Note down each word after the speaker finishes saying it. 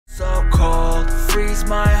freeze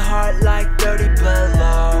my heart like 30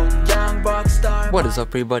 below. Young rock star. What is up,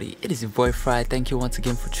 everybody? It is your boy Farai. Thank you once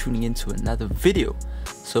again for tuning in to another video.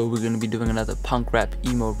 So we're going to be doing another punk rap,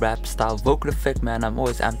 emo rap style vocal effect, man. I'm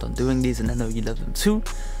always amped on doing these and I know you love them too.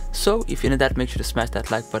 So if you're into that, make sure to smash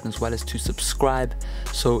that like button as well as to subscribe.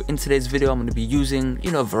 So in today's video, I'm going to be using,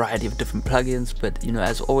 a variety of different plugins, but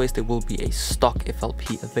as always, there will be a stock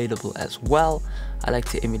FLP available as well. I like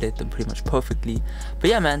to emulate them pretty much perfectly. But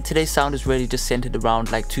yeah, man, today's sound is really just centered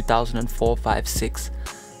around like 2004, 5, 6.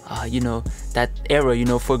 That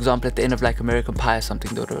era, for example, at the end of like American Pie or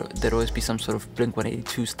something, there'd always be some sort of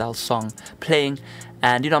Blink-182 style song playing.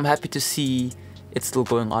 And, I'm happy to see it's still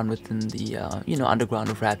going on within the, underground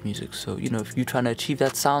of rap music. So, if you're trying to achieve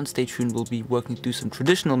that sound, stay tuned. We'll be working through some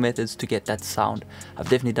traditional methods to get that sound. I've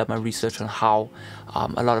definitely done my research on how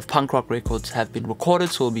a lot of punk rock records have been recorded.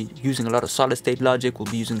 So we'll be using a lot of solid state logic.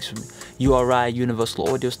 We'll be using some URI, universal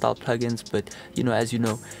audio style plugins. But, as you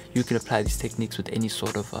know, you can apply these techniques with any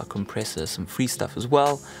sort of compressor, some free stuff as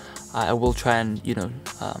well. I will try and,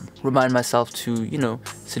 remind myself to,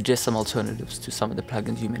 suggest some alternatives to some of the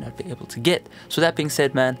plugins you may not be able to get. So that being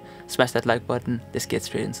said, man, smash that like button. Let's get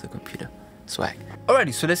straight into the computer swag.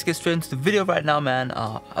 Alrighty, so let's get straight into the video right now, man.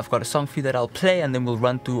 I've got a song for you that I'll play, and then we'll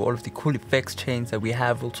run through all of the cool effects chains that we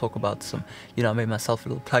have. We'll talk about some, I made myself a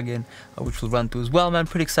little plugin, which we'll run through as well, man.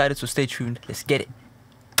 Pretty excited, so stay tuned. Let's get it.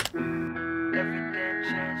 Everything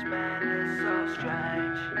changed, man, it's so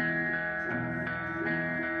strange.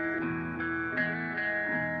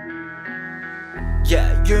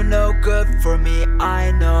 Yeah, you're no good for me,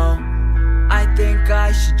 I know. I think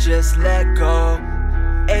I should just let go.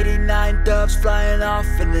 89 doves flying off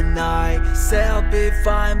in the night. Say I'll be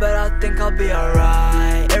fine, but I think I'll be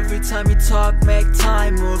alright. Every time you talk, make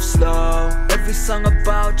time move slow. Every song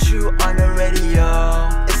about you on the radio.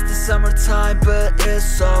 It's the summertime, but it's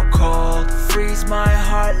so cold. Freeze my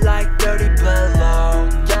heart like 30 below.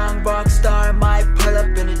 Young rock star might pull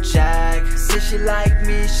up in a Jag. Say she like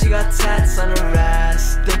me, she got tats on her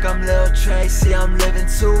ass. Think I'm Lil Tracy, I'm living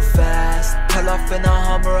too fast. Pull off in a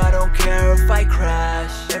Hummer, I don't care if I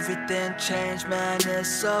crash. Everything changed, man, it's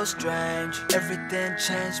so strange. Everything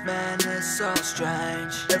changed, man, it's so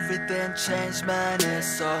strange. Everything changed, man, it's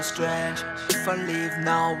so strange. If I leave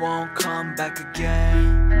now, I won't come back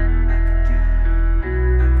again.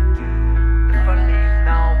 If I leave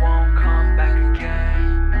now, I won't come back again.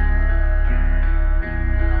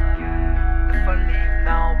 If I leave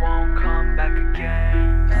now, I won't come back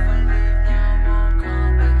again. If I leave now, I won't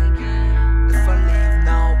come back again. If I leave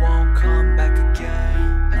now, I won't come back again.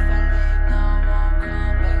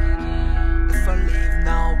 If I leave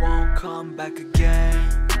now, I won't come back again.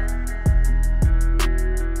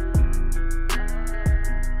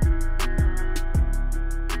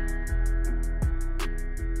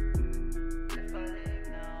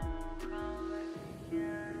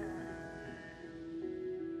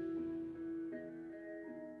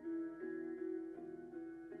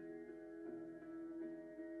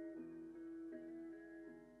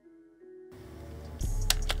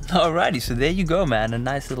 Alrighty, so there you go, man. A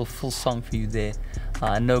nice little full song for you there.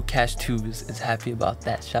 I know Cash 2 is happy about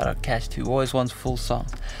that. Shout out Cash 2, always wants full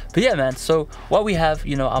songs. But yeah, man, so what we have,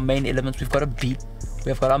 our main elements, we've got a beat,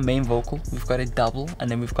 we've got our main vocal, we've got a double,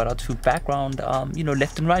 and then we've got our two background,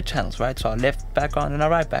 left and right channels, right? So our left background and our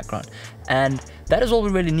right background. And that is all we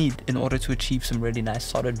really need in order to achieve some really nice,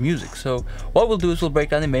 solid music. So what we'll do is we'll break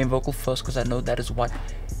down the main vocal first, because I know that is what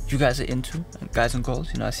you guys are into, guys and girls.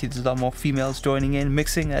 I see there's a lot more females joining in,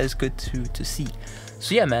 mixing. That is good to see.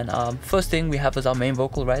 So yeah, man, first thing we have is our main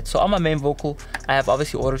vocal, right? So on my main vocal, I have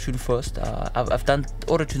obviously auto-tune first. I've done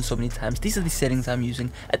auto-tune so many times. These are the settings I'm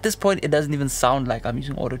using. At this point, it doesn't even sound like I'm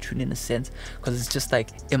using auto-tune in a sense, because it's just like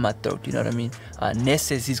in my throat, you know what I mean? Ness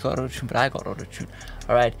says he's got auto-tune, but I got auto-tune.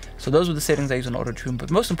 Alright, so those were the settings I use on auto-tune.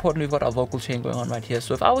 But most importantly, we've got our vocal chain going on right here.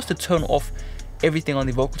 So if I was to turn off everything on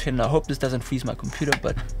the vocal chain, and I hope this doesn't freeze my computer,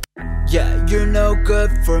 but yeah, you're no good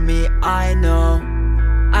for me, I know.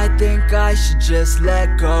 I think I should just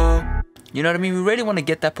let go. You know what I mean? We really want to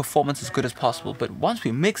get that performance as good as possible, but once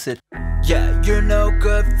we mix it, yeah, you're no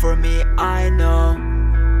good for me, I know.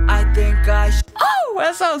 I think I should. Oh,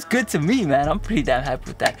 that sounds good to me, man. I'm pretty damn happy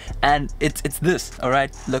with that. And it's this,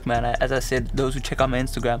 alright? Look, man, as I said, those who check out my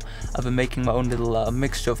Instagram, I've been making my own little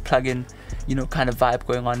mixture of plugin, kind of vibe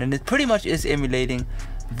going on, and it pretty much is emulating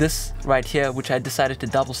this right here, which I decided to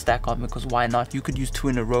double stack on, because why not? You could use two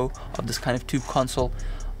in a row of this kind of tube console.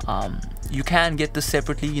 You can get this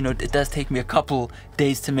separately. You know, it does take me a couple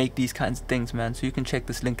days to make these kinds of things, man, so you can check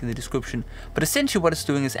this link in the description. But essentially what it's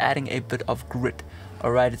doing is adding a bit of grit.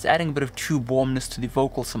 Alright, it's adding a bit of tube warmness to the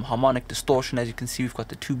vocal, some harmonic distortion. As you can see, we've got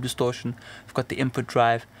the tube distortion, we've got the input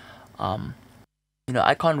drive. You know,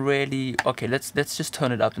 I can't really... Okay, let's just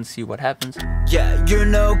turn it up and see what happens. Yeah, you're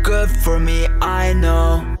no good for me, I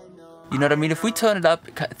know. You know what I mean? If we turn it up,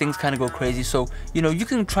 things kind of go crazy. So, you know, you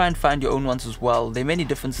can try and find your own ones as well. There are many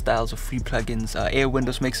different styles of free plugins. Air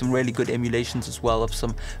Windows makes some really good emulations as well of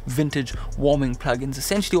some vintage warming plugins.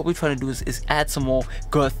 Essentially, what we're trying to do is add some more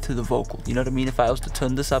girth to the vocal. You know what I mean? If I was to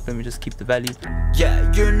turn this up, let me just keep the value.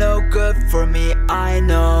 Yeah, you're no good for me, I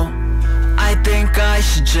know. I think I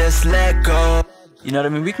should just let go. You know what I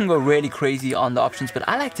mean? We can go really crazy on the options, but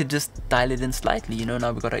I like to just dial it in slightly. You know,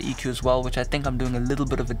 now we've got our EQ as well, which I think I'm doing a little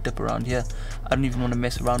bit of a dip around here. I don't even want to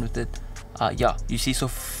mess around with it. Yeah, you see, so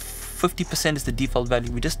 50% is the default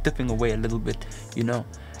value. We're just dipping away a little bit, you know.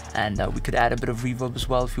 And we could add a bit of reverb as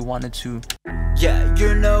well if you wanted to. Yeah,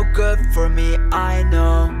 you're no good for me, I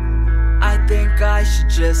know. I think I should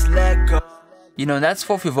just let go. You know, and that's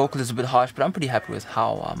for if your vocal is a bit harsh, but I'm pretty happy with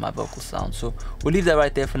how my vocal sounds. So we'll leave that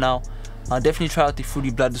right there for now. Definitely try out the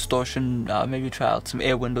Fruity Blood distortion. Maybe try out some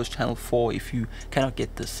Air Windows channel 4 if you cannot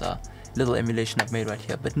get this little emulation I've made right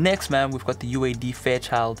here. But next, man, we've got the UAD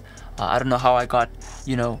Fairchild. I don't know how I got,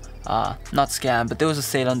 you know, not scammed, but there was a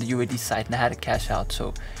sale on the UAD site and I had to cash out.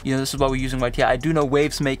 So, you know, this is what we're using right here. I do know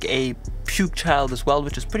Waves make a Puke Child as well,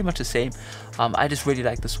 which is pretty much the same. I just really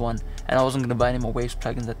like this one, and I wasn't going to buy any more Waves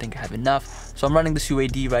plugins. I think I have enough. So I'm running this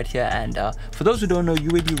UAD right here, and for those who don't know,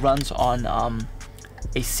 UAD runs on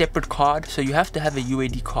a separate card, so you have to have a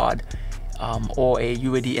UAD card or a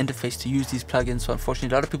UAD interface to use these plugins. So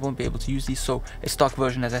unfortunately, a lot of people won't be able to use these. So a stock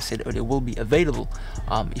version, as I said earlier, will be available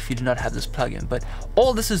if you do not have this plugin. But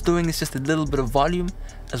all this is doing is just a little bit of volume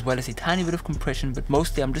as well as a tiny bit of compression, but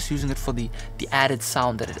mostly I'm just using it for the added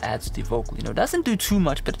sound that it adds to the vocal. You know, it doesn't do too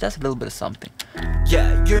much, but it does a little bit of something.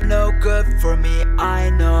 Yeah, you're no good for me, I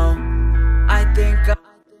know.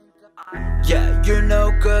 Yeah, you're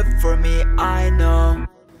no good for me, I know.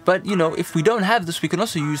 But, you know, if we don't have this, we can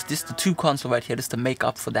also use this, the tube console right here, just to make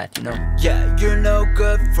up for that, you know. Yeah, you're no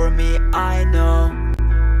good for me, I know.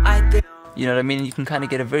 You know what I mean? You can kind of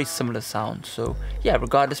get a very similar sound. So, yeah,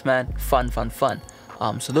 regardless, man, fun.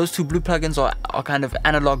 So those two blue plugins are kind of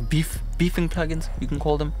analog beefing plugins, you can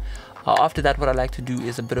call them. After that, what I like to do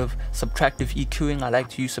is a bit of subtractive EQing. I like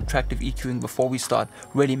to use subtractive EQing before we start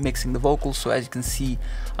really mixing the vocals. So as you can see,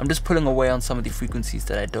 I'm just pulling away on some of the frequencies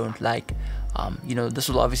that I don't like. You know, this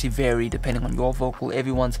will obviously vary depending on your vocal.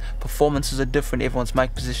 Everyone's performances are different. Everyone's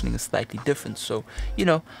mic positioning is slightly different. So, you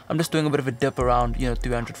know, I'm just doing a bit of a dip around, you know,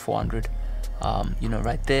 300, 400, you know,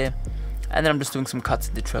 right there. And then I'm just doing some cuts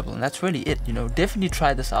at the treble. And that's really it, you know. Definitely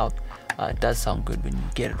try this out. It does sound good when you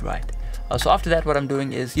get it right. So after that, what I'm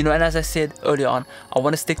doing is, you know, and as I said earlier on, I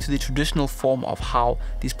want to stick to the traditional form of how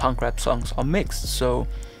these punk rap songs are mixed. So,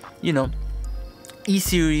 you know,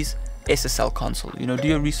 E-Series, SSL console. You know, do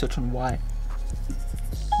your research on why.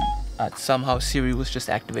 Somehow Siri was just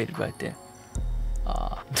activated right there.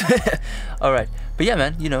 Alright, but yeah,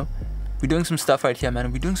 man, you know, we're doing some stuff right here,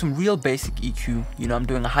 man. We're doing some real basic EQ. You know, I'm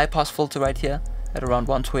doing a high pass filter right here at around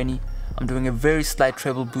 120. I'm doing a very slight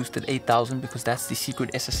treble boost at 8000 because that's the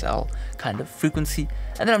secret SSL kind of frequency.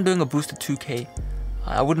 And then I'm doing a boost at 2K.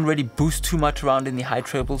 I wouldn't really boost too much around in the high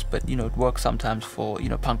trebles, but you know, it works sometimes for, you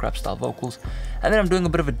know, punk rap style vocals. And then I'm doing a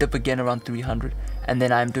bit of a dip again around 300. And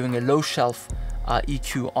then I'm doing a low shelf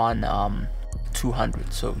EQ on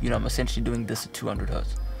 200. So, you know, I'm essentially doing this at 200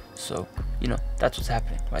 Hertz. So, you know, that's what's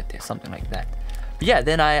happening right there, something like that. But yeah,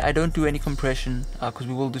 then I don't do any compression because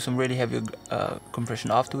we will do some really heavy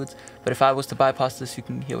compression afterwards. But if I was to bypass this, you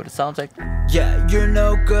can hear what it sounds like. Yeah, you're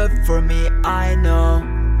no good for me, I know.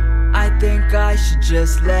 I think I should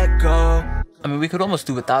just let go. I mean, we could almost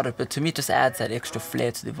do without it, but to me it just adds that extra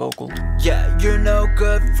flair to the vocal. Yeah, you're no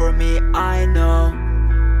good for me, I know.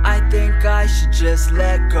 I think I should just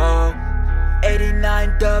let go.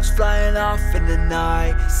 89 doves flying off in the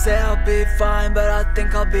night. Say I'll be fine, but I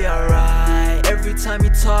think I'll be alright. Every time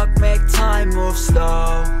you talk, make time move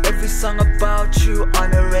slow. Every song about you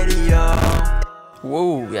on the radio.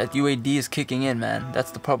 Whoa, that UAD is kicking in, man.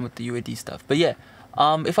 That's the problem with the UAD stuff. But yeah,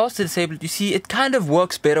 if I was to disable it, you see, it kind of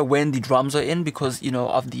works better when the drums are in because, you know,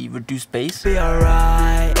 of the reduced bass. Be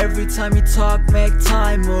alright. Every time you talk, make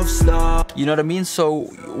time move slow. You know what I mean? So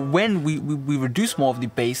when we reduce more of the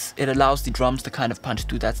bass, it allows the drums to kind of punch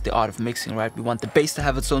through. That's the art of mixing, right? We want the bass to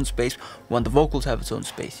have its own space, we want the vocals to have its own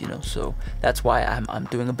space, you know. So that's why I'm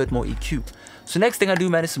doing a bit more EQ. So next thing I do,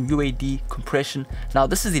 man, is some UAD compression. Now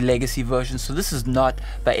this is the legacy version, so this is not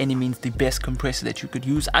by any means the best compressor that you could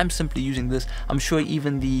use. I'm simply using this. I'm sure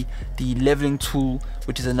even the leveling tool,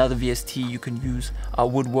 which is another VST you can use,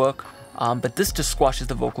 would work. But this just squashes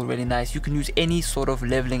the vocal really nice. You can use any sort of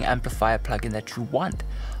leveling amplifier plugin that you want.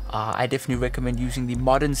 I definitely recommend using the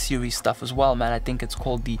modern series stuff as well, man. I think it's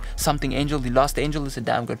called the Something Angel. The Last Angel is a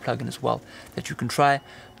damn good plugin as well that you can try.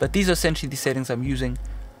 But these are essentially the settings I'm using.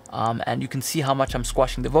 And you can see how much I'm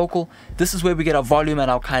squashing the vocal. This is where we get our volume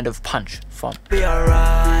and our kind of punch from. Be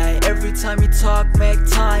alright. Every time you talk, make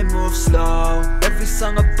time move slow. Every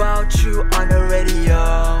song about you on the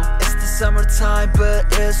radio. It's the summertime, but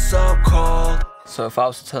it's so cold. So if I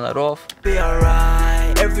was to turn that off, be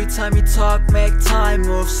alright. Every time you talk, make time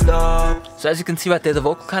move slow. So as you can see right there, the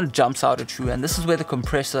vocal kind of jumps out at you, and this is where the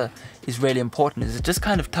compressor is really important. Is it just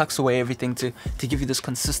kind of tucks away everything to give you this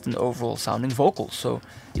consistent overall sounding vocal. So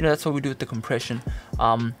you know, that's what we do with the compression.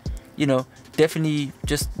 You know, definitely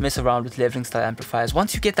just mess around with leveling style amplifiers.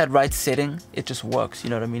 Once you get that right setting, it just works, you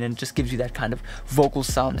know what I mean, and it just gives you that kind of vocal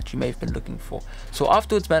sound that you may have been looking for. So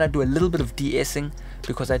afterwards, man, I do a little bit of de-essing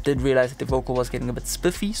because I did realize that the vocal was getting a bit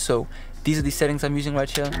spiffy. So these are the settings I'm using right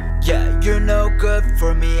here. Yeah, you're no good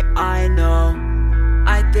for me, I know.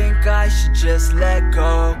 I think I should just let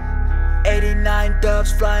go. 89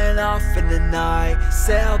 doves flying off in the night.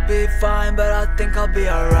 Say I'll be fine, but I think I'll be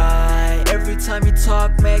alright. Every time you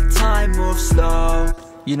talk, make time move slow.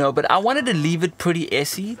 You know, but I wanted to leave it pretty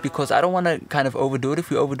essy because I don't want to kind of overdo it.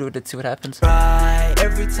 If we overdo it, let's see what happens. Right.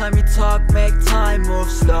 Every time you talk, make time move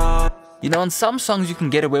slow. You know, on some songs you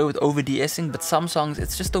can get away with over de-essing, but some songs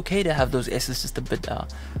it's just okay to have those S's just a bit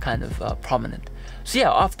kind of prominent. So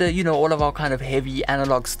yeah, after, you know, all of our kind of heavy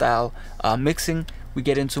analog style mixing, we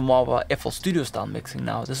get into more of our FL Studio style mixing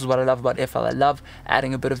now. This is what I love about FL. I love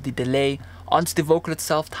adding a bit of the delay onto the vocal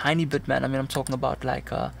itself, tiny bit, man. I mean, I'm talking about like,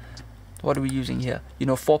 what are we using here? You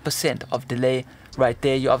know, 4% of delay right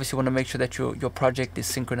there. You obviously want to make sure that your project is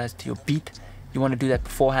synchronized to your beat. You want to do that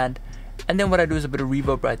beforehand. And then what I do is a bit of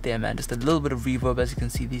reverb right there, man. Just a little bit of reverb. As you can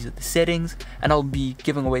see, these are the settings. And I'll be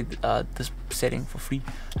giving away this setting for free,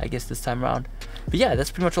 I guess, this time around. But yeah,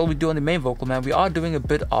 that's pretty much all we do on the main vocal, man. We are doing a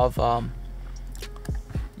bit of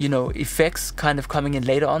you know, effects kind of coming in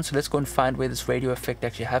later on. So let's go and find where this radio effect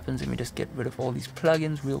actually happens. Let me just get rid of all these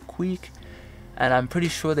plugins real quick. And I'm pretty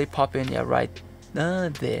sure they pop in, yeah, right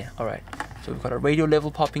there. Alright, so we've got a radio level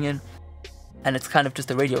popping in. And it's kind of just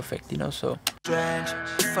a radio effect, you know, so. Strange,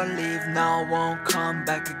 if I leave now, I won't come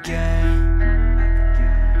back again.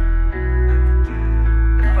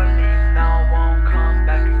 If I leave now, I won't come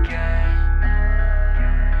back again.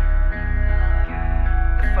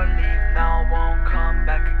 If I leave now, I won't come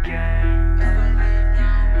back again. If I leave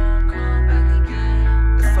now, I won't come back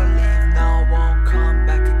again. If I leave now, I won't come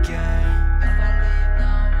back again.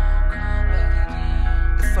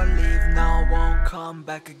 If I leave now, I won't come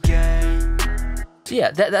back again. So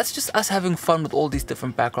yeah, that's just us having fun with all these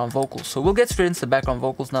different background vocals. So we'll get straight into the background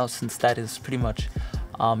vocals now, since that is pretty much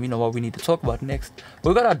you know, what we need to talk about next.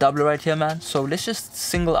 We've got our doubler right here, man. So let's just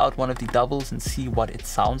single out one of the doubles and see what it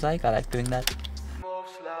sounds like. I like doing that.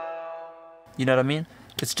 You know what I mean?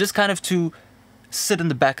 It's just kind of to sit in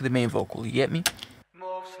the back of the main vocal, you get me?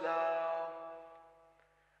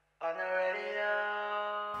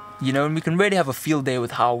 You know, and we can really have a field day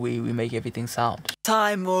with how we make everything sound.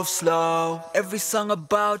 Time moves slow. Every song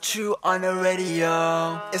about you on the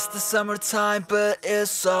radio. It's the summertime, but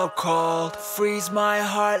it's so cold. Freeze my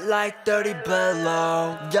heart like 30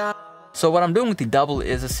 below. Yeah. So what I'm doing with the double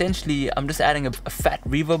is essentially I'm just adding a fat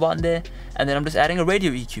reverb on there, and then I'm just adding a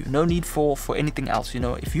radio EQ. No need for anything else, you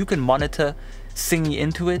know. If you can monitor singing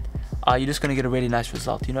into it, you're just gonna get a really nice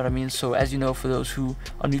result, you know what I mean? So as you know, for those who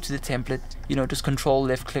are new to the template, you know, just control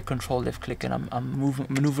left click, and I'm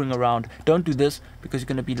maneuvering around. Don't do this because you're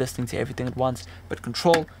gonna be listening to everything at once, but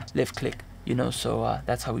control left click, you know. So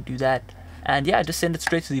that's how we do that. And yeah, just send it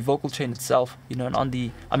straight to the vocal chain itself, you know. And on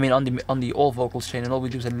the all vocals chain, and all we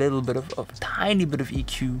do is a little bit of tiny bit of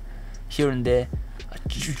EQ here and there.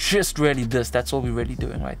 Just really this, that's all we're really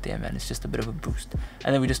doing right there, man. It's just a bit of a boost,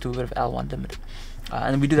 and then we just do a bit of L1 limit,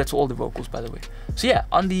 and we do that to all the vocals, by the way. So yeah,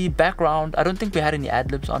 on the background, I don't think we had any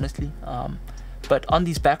ad-libs, honestly, but on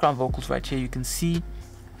these background vocals right here, you can see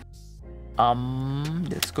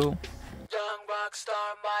let's go. rock star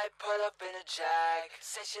might pull up in a jag.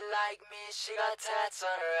 Say she like me, she got tats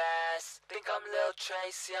on her ass. Think I'm Lil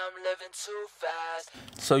Tracy, I'm living too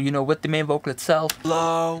fast. So, you know, with the main vocal itself,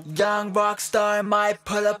 Low, young rock star might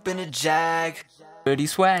pull up in a jag. pretty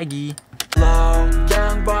swaggy. Low,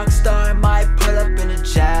 young rock star might pull up in a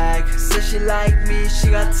jag. Say she like me, she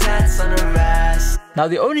got tats on her ass. Now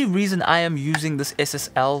the only reason I am using this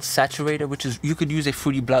SSL saturator, which is, you could use a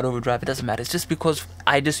Fruity Blood overdrive, it doesn't matter, it's just because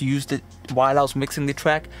I just used it while I was mixing the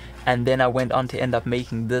track, and then I went on to end up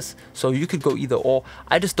making this. So you could go either or.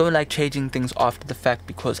 I just don't like changing things after the fact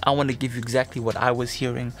because I want to give you exactly what I was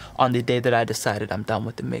hearing on the day that I decided I'm done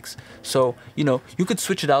with the mix. So, you know, you could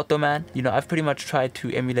switch it out though, man. You know, I've pretty much tried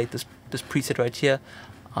to emulate this preset right here.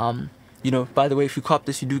 You know, by the way, if you cop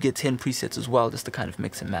this, you do get 10 presets as well, just to kind of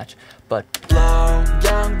mix and match. But low,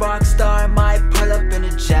 young rock star might pull up in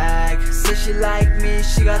a jag. Say she like me,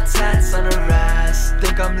 she got tats on her ass.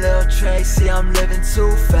 Think I'm Lil Tracy, I'm living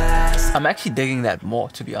too fast. I'm actually digging that more,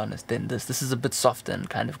 to be honest, than this. This is a bit softer and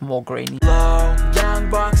kind of more grainy. Low, young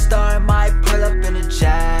rock star might pull up in a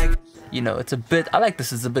jag. You know, it's a bit, I like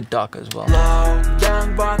this, it's a bit darker as well. Low,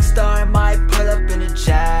 young rock star might pull up in a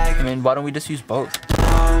jag. I mean, why don't we just use both?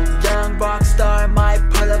 Young rock star might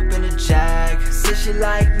pull up in a jag. Say she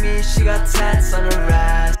like me, she got tats on her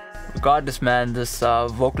ass. Regardless, man, this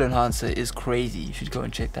vocal enhancer is crazy. You should go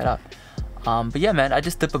and check that out. But yeah, man, I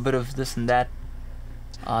just dip a bit of this and that.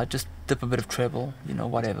 Just dip a bit of treble, you know,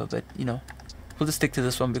 whatever. But, you know, we'll just stick to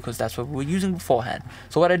this one because that's what we were using beforehand.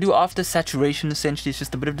 So what I do after saturation, essentially, is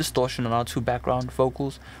just a bit of distortion on our two background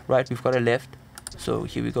vocals, right? We've got a left. So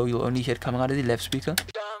here we go. You'll only hear it coming out of the left speaker.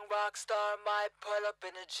 Young rock star might pull up in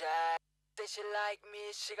a jag. Say she like me,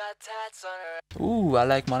 she got tats on her. Ooh, I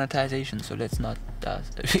like monetization, so let's not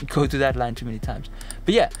go to that line too many times.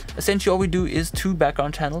 But yeah, essentially all we do is two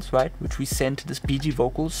background channels, right, which we send to this BG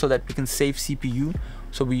vocals so that we can save CPU.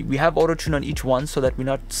 So we have auto-tune on each one so that we're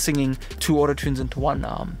not singing two auto-tunes into one,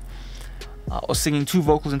 or singing two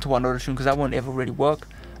vocals into one auto-tune, because that won't ever really work.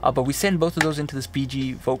 But we send both of those into this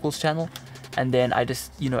BG vocals channel, and then I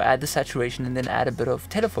just, you know, add the saturation and then add a bit of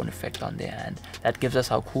telephone effect on there, and that gives us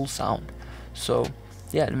our cool sound. So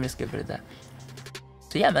yeah, let me just get rid of that.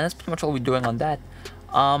 So yeah, man, that's pretty much all we're doing on that.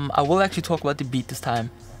 I will actually talk about the beat this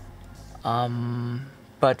time,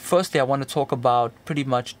 but firstly I want to talk about pretty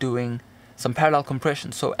much doing some parallel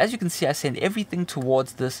compression. So as you can see, I send everything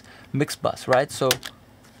towards this mix bus, right? So,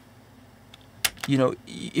 you know,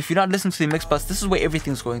 if you're not listening to the mix bus, this is where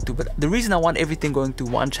everything's going through. But the reason I want everything going through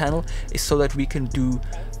one channel is so that we can do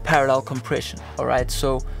parallel compression. All right,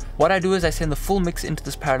 so what I do is I send the full mix into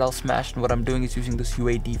this parallel smash, and what I'm doing is using this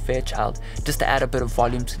UAD Fairchild just to add a bit of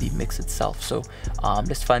volume to the mix itself. So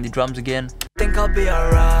let's find the drums again. Think I'll be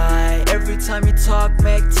alright. Every time you talk,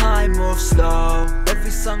 make time move slow.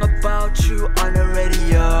 Every song about you on the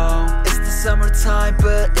radio. It's the summertime,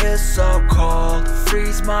 but it's so cold.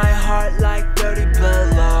 Freeze my heart like 30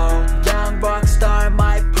 below. Young rock star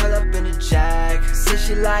might pull up in a jag. Say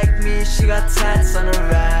she like me, she got tats on her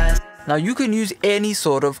ass. Now you can use any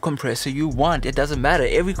sort of compressor you want, it doesn't matter.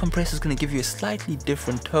 Every compressor is going to give you a slightly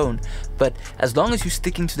different tone, but as long as you're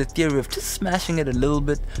sticking to the theory of just smashing it a little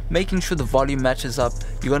bit, making sure the volume matches up,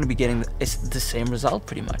 you're going to be getting the same result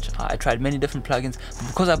pretty much. I tried many different plugins, but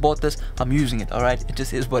because I bought this, I'm using it, alright? It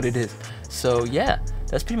just is what it is. So yeah,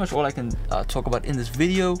 that's pretty much all I can talk about in this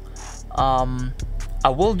video. I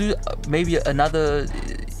will do maybe another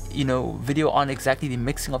you know, video on exactly the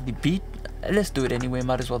mixing of the beat. Let's do it anyway,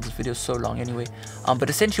 might as well, this video is so long anyway. But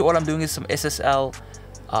essentially all I'm doing is some SSL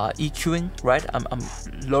EQing, right? I'm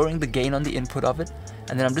lowering the gain on the input of it,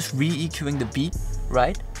 and then I'm just re-EQing the beat,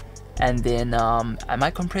 right? And then am I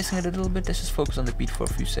compressing it a little bit? Let's just focus on the beat for a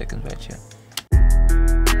few seconds right here.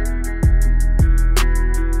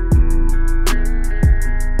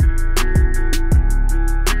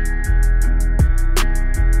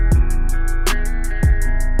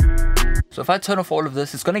 So if I turn off all of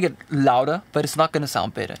this, it's going to get louder, but it's not going to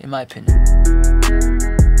sound better, in my opinion.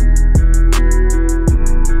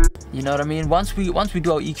 You know what I mean? Once we do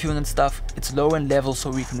our EQing and stuff, it's low in level so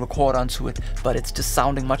we can record onto it, but it's just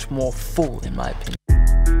sounding much more full, in my opinion.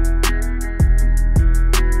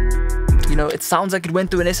 You know, it sounds like it went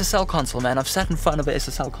through an SSL console, man. I've sat in front of an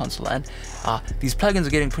SSL console, and these plugins are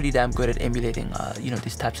getting pretty damn good at emulating, you know,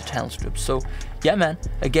 these types of channel strips. So, yeah, man.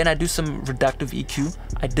 Again, I do some reductive EQ.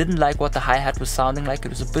 I didn't like what the hi-hat was sounding like. It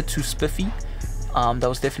was a bit too spiffy. That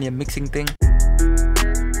was definitely a mixing thing.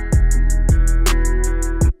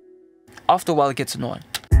 After a while, it gets annoying.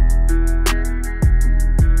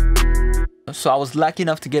 So I was lucky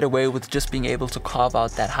enough to get away with just being able to carve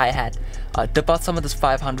out that hi-hat, dip out some of this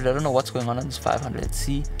 500. I don't know what's going on this 500. Let's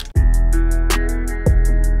see.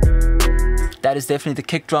 that is definitely the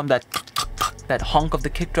kick drum, that honk of the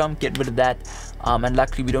kick drum. Get rid of that, and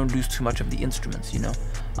luckily we don't lose too much of the instruments, you know.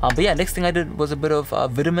 But yeah, next thing I did was a bit of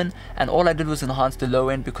vitamin, and all I did was enhance the low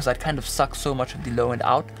end because I'd kind of sucked so much of the low end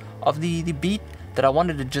out of the beat that I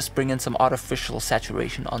wanted to just bring in some artificial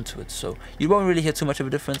saturation onto it, so you won't really hear too much of a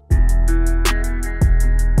difference.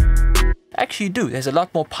 Actually you do, there's a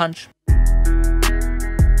lot more punch.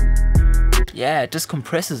 Yeah, it just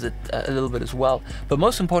compresses it a little bit as well. But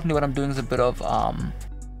most importantly, what I'm doing is a bit of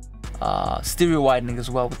stereo widening as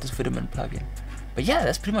well with this vitamin plugin. But yeah,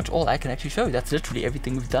 that's pretty much all I can actually show you. That's literally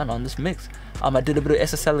everything we've done on this mix. I did a bit of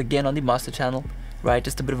SSL again on the master channel, right?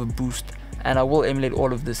 Just a bit of a boost. And I will emulate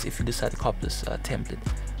all of this if you decide to copy this template.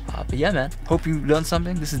 But yeah, man, hope you learned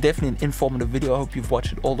something. This is definitely an informative video. I hope you've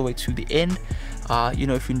watched it all the way to the end. You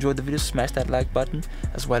know, if you enjoyed the video, smash that like button,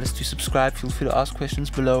 as well as to subscribe. Feel free to ask questions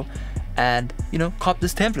below. And, you know, cop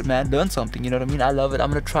this template, man. Learn something, you know what I mean? I love it.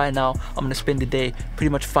 I'm going to try now. I'm going to spend the day pretty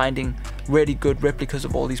much finding really good replicas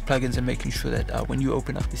of all these plugins and making sure that when you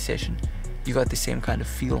open up the session, you got the same kind of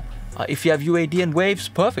feel. If you have UAD and waves,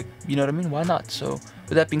 perfect. You know what I mean? Why not? So,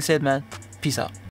 with that being said, man, peace out.